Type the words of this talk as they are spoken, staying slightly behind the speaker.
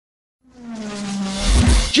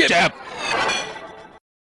JibJab.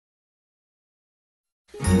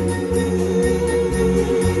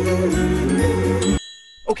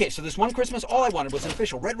 Okay, so this one Christmas, all I wanted was an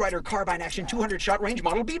official Red Ryder carbine action 200-shot range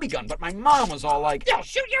model BB gun, but my mom was all like, "Yo,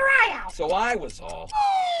 shoot your eye out!" So I was all...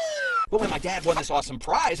 But when my dad won this awesome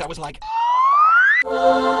prize, I was like...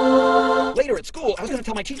 Later at school, I was going to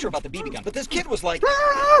tell my teacher about the BB gun, but this kid was like...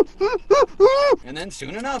 And then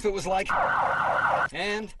soon enough, it was like...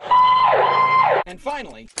 And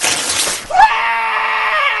finally...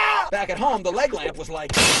 Back at home, the leg lamp was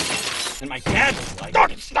like... And my dad was like...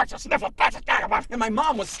 And my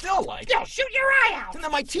mom was still like... "Yo, shoot your eye out!" And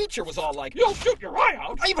then my teacher was all like... "You'll shoot your eye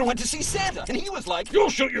out!" I even went to see Santa, and he was like...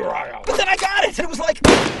 "You'll shoot your eye out!" But then I got it, and it was like...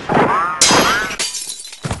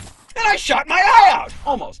 And I shot my eye out!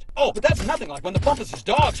 Almost. Oh, but that's nothing like when the Bumpus'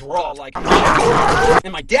 dogs were all like...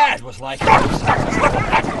 And my dad was like...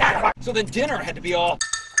 So then dinner had to be all...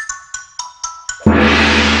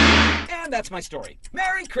 And that's my story.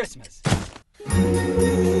 Merry Christmas!